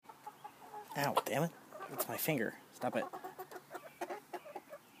Ow, damn it. It's my finger. Stop it.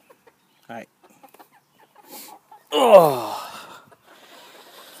 Alright. Oh.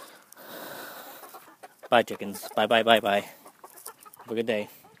 Bye, chickens. Bye. Have a good day.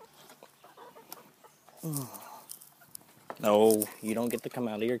 No, you don't get to come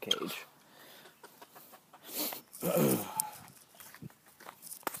out of your cage.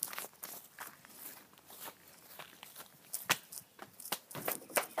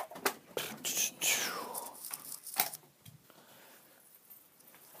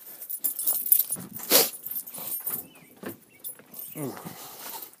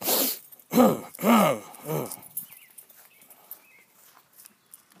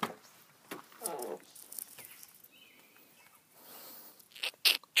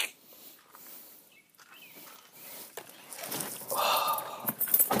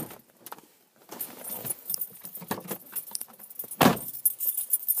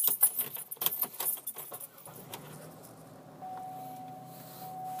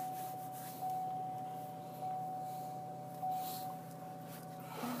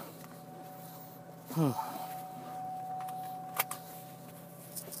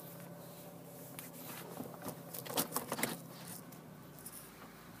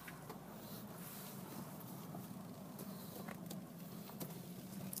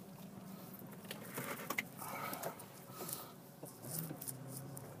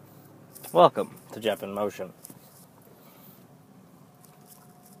 Welcome to Jeff in Motion.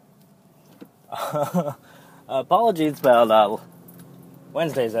 Apologies about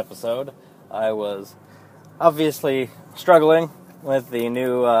Wednesday's episode. I was obviously struggling with the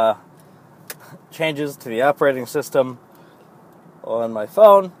new changes to the operating system on my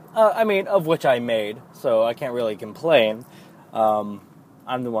phone. Of which I made, so I can't really complain. I'm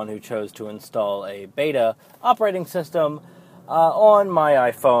the one who chose to install a beta operating system on my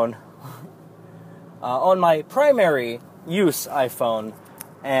iPhone, on my primary use iPhone,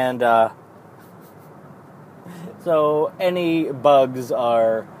 and so any bugs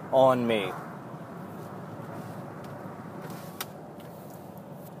are on me.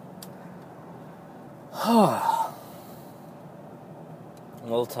 I'm a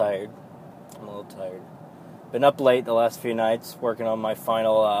little tired. Been up late the last few nights working on my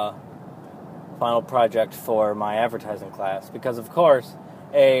final project for my advertising class, because of course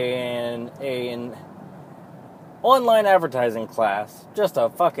an online advertising class, just a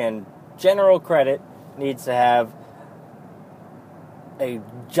fucking general credit, needs to have a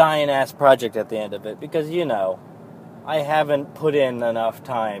giant ass project at the end of it, because I haven't put in enough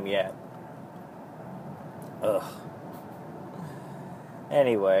time yet. Ugh.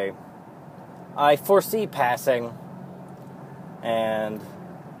 Anyway, I foresee passing, and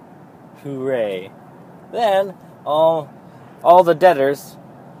hooray. Then, all the debtors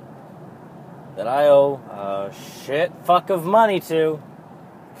that I owe a shit fuck of money to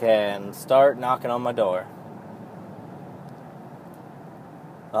can start knocking on my door.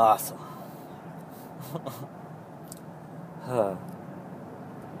 Awesome.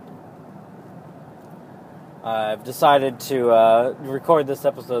 I've decided to record this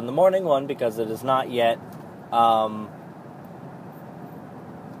episode in the morning, one, because it is not yet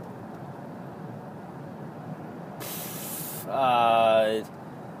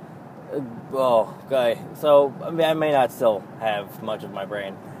okay. So I may not still have much of my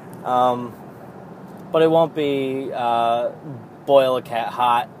brain, but it won't be boil a cat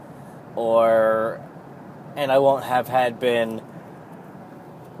hot, and I won't have been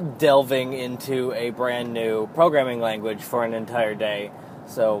delving into a brand new programming language for an entire day.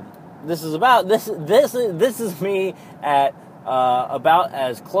 So this is me at about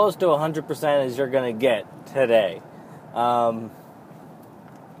as close to 100% as you're gonna get today.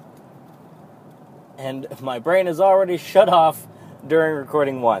 And my brain is already shut off during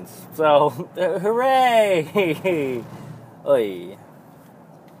recording once. So, hooray! Oy.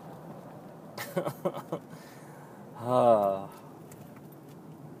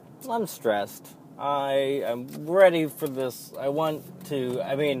 I'm stressed. I am ready for this. I want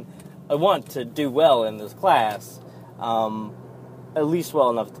to do well in this class. At least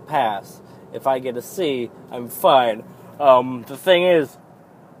well enough to pass. If I get a C, I'm fine. The thing is,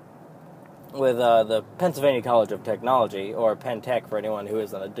 with the Pennsylvania College of Technology, or Penn Tech for anyone who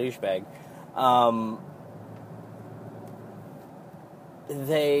isn't a douchebag,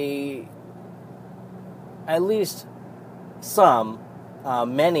 they, at least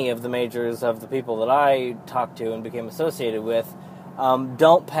many of the majors of the people that I talked to and became associated with,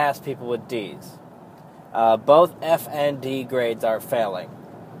 don't pass people with Ds. Both F and D grades are failing.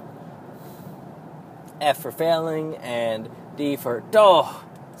 F for failing and D for,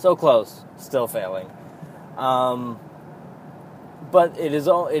 So close, still failing. But it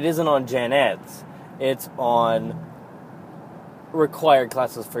isn't on gen eds. It's on required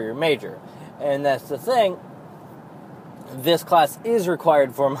classes for your major. And that's the thing. This class is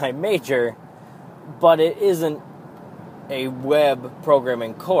required for my major, but it isn't a web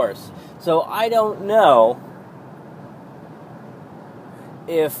programming course. So I don't know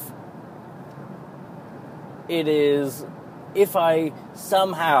if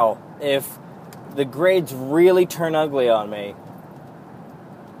the grades really turn ugly on me,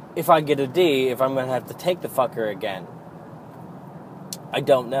 if I get a D, if I'm going to have to take the fucker again. I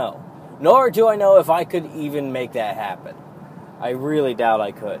don't know. Nor do I know if I could even make that happen. I really doubt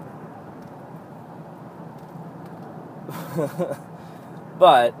I could.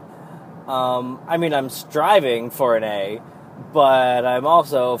 But, I'm striving for an A, but I'm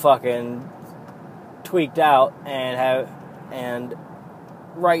also fucking tweaked out and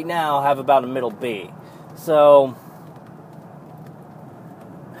right now have about a middle B. So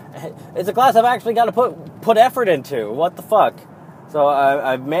it's a class I've actually got to put effort into. What the fuck? So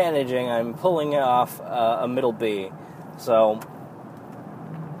I'm pulling off a middle B. So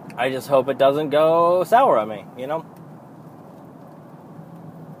I just hope it doesn't go sour on me, you know?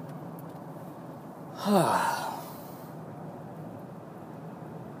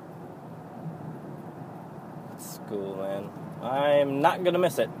 School, man. I'm not gonna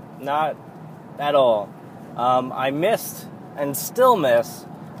miss it. Not at all. I missed and still miss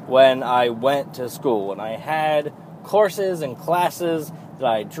when I went to school, when I had courses and classes that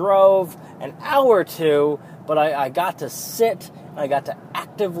I drove an hour to, but I got to sit, and I got to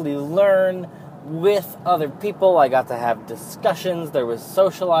actively learn with other people. I got to have discussions. There was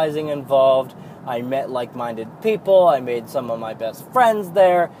socializing involved. I met like-minded people. I made some of my best friends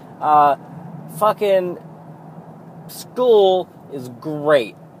there. Fucking school is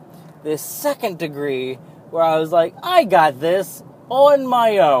great. This second degree, where I was like, I got this on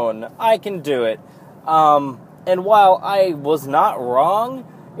my own. I can do it. And while I was not wrong,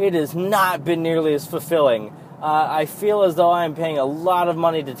 it has not been nearly as fulfilling. I feel as though I'm paying a lot of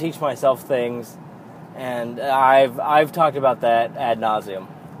money to teach myself things, and I've talked about that ad nauseum.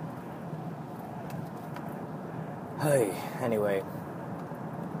 Hey, anyway.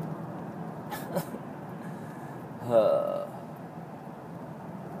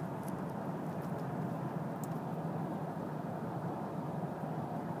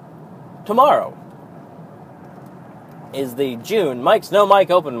 Tomorrow is the June Mike's No Mike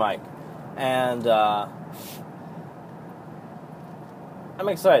open mic, and I'm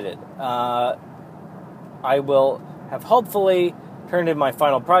excited. I will have hopefully turned in my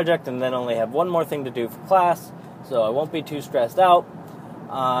final project and then only have one more thing to do for class, so I won't be too stressed out.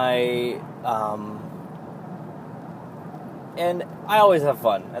 And I always have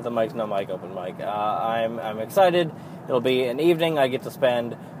fun at the Mike's No Mike open mic. I'm excited. It'll be an evening I get to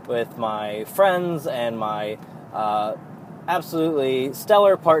spend with my friends and my absolutely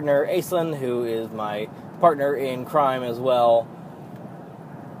stellar partner, Aislinn, who is my partner in crime as well,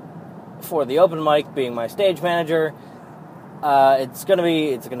 for the open mic, being my stage manager. It's gonna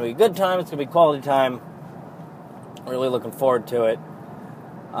be a good time. It's gonna be quality time. Really looking forward to it.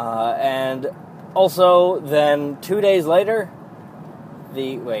 And also, then 2 days later,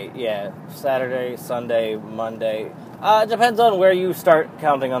 Saturday, Sunday, Monday. Depends on where you start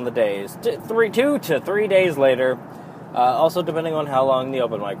counting on the days. 2 to 3 days later, also depending on how long the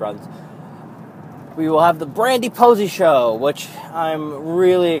open mic runs, we will have the Brandy Posey show, which I'm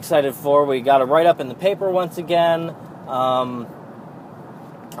really excited for. We got to write up in the paper once again. I've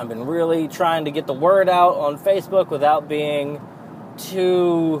been really trying to get the word out on Facebook without being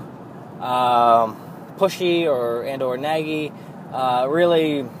too pushy or naggy.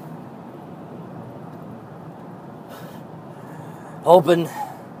 Really hoping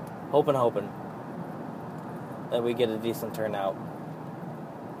that we get a decent turnout.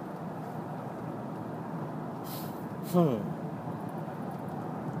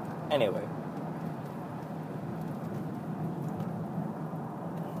 Anyway.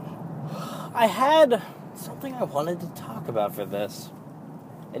 I had something I wanted to talk about for this,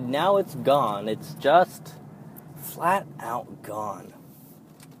 and now it's gone. It's just flat out gone.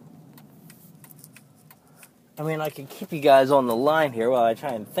 I mean, I could keep you guys on the line here while I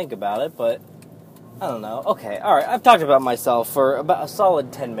try and think about it, but I don't know. Okay, alright, I've talked about myself for about a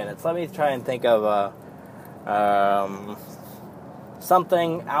solid 10 minutes. Let me try and think of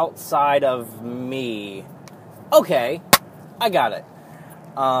something outside of me. Okay, I got it.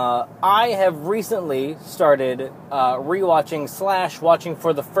 I have recently started rewatching / watching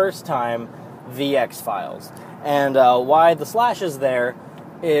for the first time The X-Files. And why the slash is there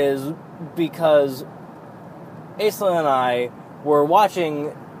is because Aislinn and I were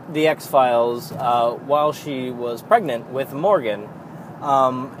watching The X-Files while she was pregnant with Morgan,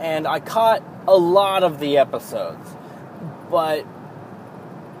 and I caught a lot of the episodes, but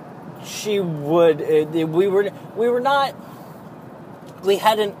we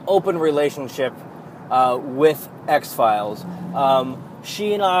had an open relationship with X-Files.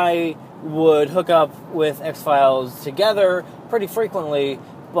 She and I would hook up with X-Files together pretty frequently,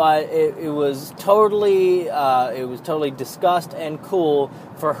 but it was totally discussed and cool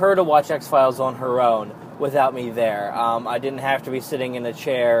for her to watch X-Files on her own without me there. I didn't have to be sitting in a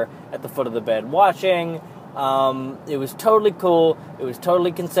chair at the foot of the bed watching. It was totally cool. It was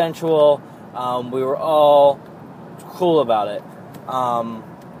totally consensual. We were all cool about it.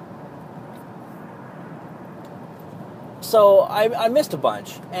 So I missed a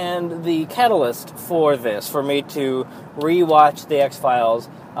bunch, and the catalyst for this, for me to rewatch The X-Files,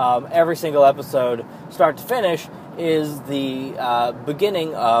 every single episode, start to finish, is the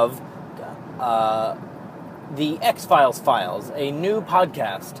beginning of the X-Files Files, a new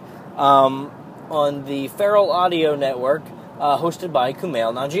podcast on the Feral Audio Network, hosted by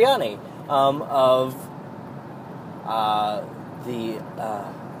Kumail Nanjiani of the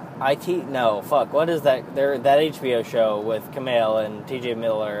what is that? That HBO show with Kumail and TJ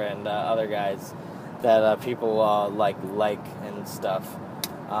Miller and other guys that people like and stuff.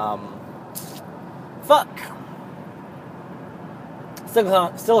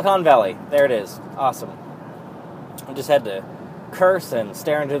 Silicon Valley. There it is. Awesome. I just had to curse and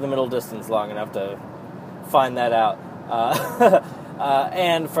stare into the middle distance long enough to find that out.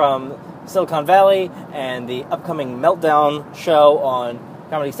 And from Silicon Valley and the upcoming Meltdown show on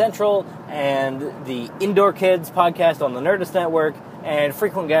Comedy Central and the Indoor Kids podcast on the Nerdist Network and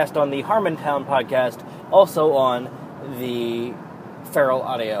frequent guest on the Harmontown podcast, also on the Feral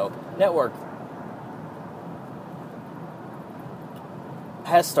Audio Network,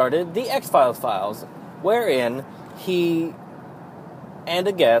 has started the X-Files Files, wherein he and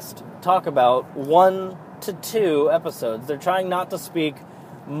a guest talk about 1 to 2 episodes. They're trying not to speak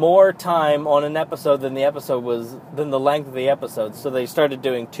more time on an episode than the length of the episode, so they started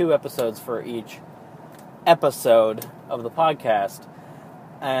doing 2 episodes for each episode of the podcast,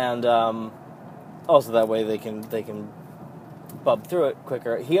 and also that way they can bub through it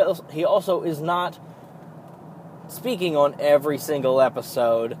quicker. He also is not speaking on every single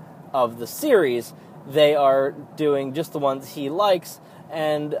episode of the series. They are doing just the ones he likes.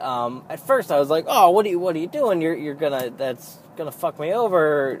 And at first I was like, "Oh, what are you doing? That's gonna fuck me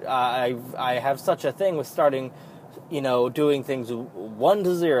over." I have such a thing with starting, doing things 1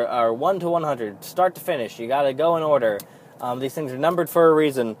 to 0 or 1 to 100, start to finish. You got to go in order. These things are numbered for a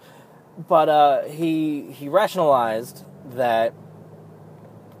reason. But he rationalized that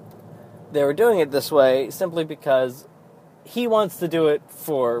they were doing it this way simply because he wants to do it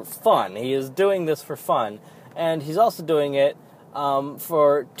for fun. He is doing this for fun, and he's also doing it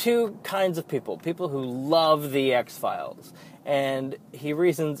for 2 kinds of people who love the X-Files. And he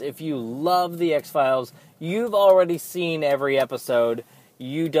reasons if you love the X-Files, you've already seen every episode.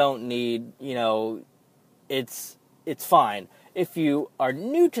 You don't need, it's fine. If you are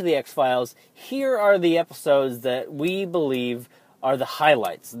new to the X-Files, here are the episodes that we believe are the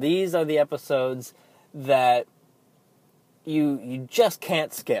highlights. These are the episodes that you just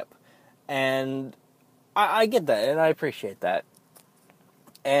can't skip. And I get that, and I appreciate that.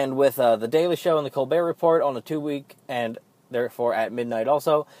 And with The Daily Show and The Colbert Report on a 2-week, and therefore at midnight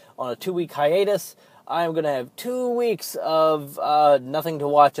also, on a 2-week hiatus, I'm going to have 2 weeks of nothing to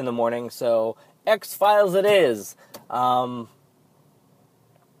watch in the morning, so X-Files it is. So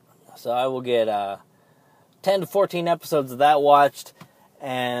I will get 10 to 14 episodes of that watched,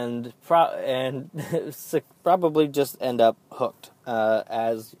 and probably just end up hooked,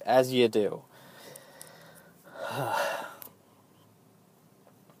 as you do.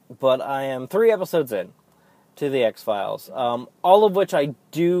 But I am 3 episodes in to the X-Files, all of which I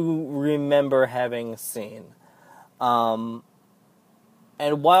do remember having seen. And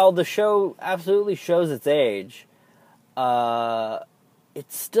while the show absolutely shows its age,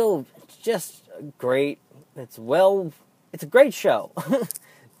 it's just great. It's a great show.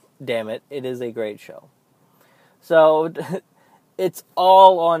 Damn it, it is a great show. So, it's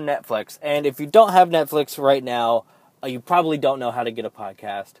all on Netflix, and if you don't have Netflix right now, you probably don't know how to get a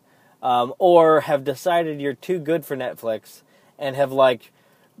podcast, or have decided you're too good for Netflix, and have,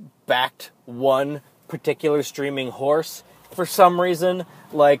 backed one particular streaming horse for some reason.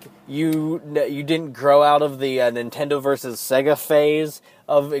 Like, you didn't grow out of the Nintendo versus Sega phase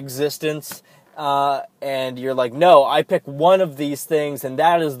of existence, and you're like, no, I pick one of these things, and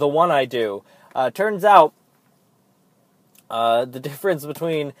that is the one I do. Turns out, the difference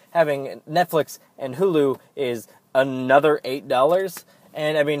between having Netflix and Hulu is another $8.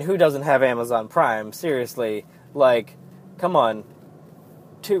 And, I mean, who doesn't have Amazon Prime? Seriously, like, come on.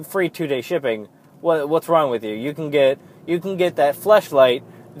 Free 2-day shipping. What's wrong with you? You can get that Fleshlight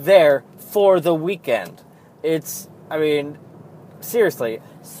there for the weekend. Seriously.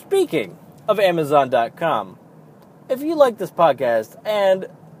 Speaking of Amazon.com, if you like this podcast, and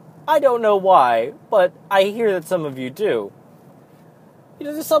I don't know why, but I hear that some of you do,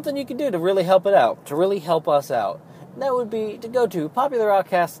 there's something you can do to really help it out, to really help us out. And that would be to go to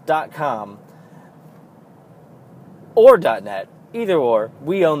popularoutcasts.com or .net. Either or,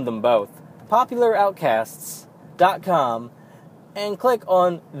 we own them both. popularoutcasts.com and click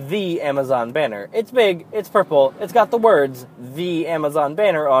on the Amazon banner. It's big, it's purple, it's got the words the Amazon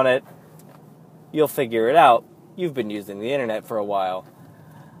banner on it. You'll figure it out. You've been using the internet for a while.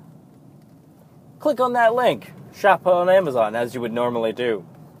 Click on that link. Shop on Amazon as you would normally do.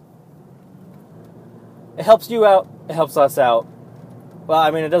 It helps you out. It helps us out. Well,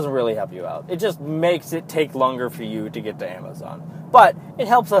 I mean, it doesn't really help you out. It just makes it take longer for you to get to Amazon. But it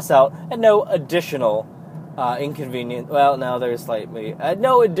helps us out at no additional inconvenience. Well, no, there's slightly at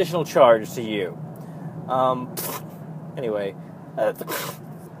no additional charge to you. Anyway,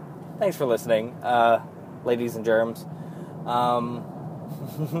 thanks for listening, ladies and germs.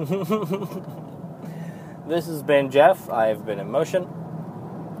 This has been Jeff. I've been in motion.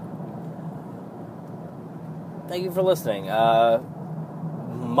 Thank you for listening.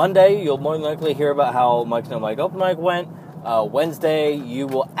 Monday, you'll more than likely hear about how Mike's No Mike Open Mic went. Wednesday, you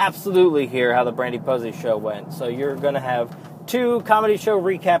will absolutely hear how the Brandy Posey show went. So you're going to have 2 comedy show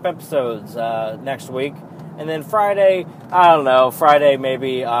recap episodes next week. And then Friday, I don't know. Friday,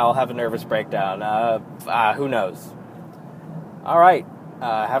 maybe I'll have a nervous breakdown. Who knows? All right.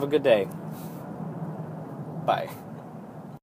 Have a good day. Bye.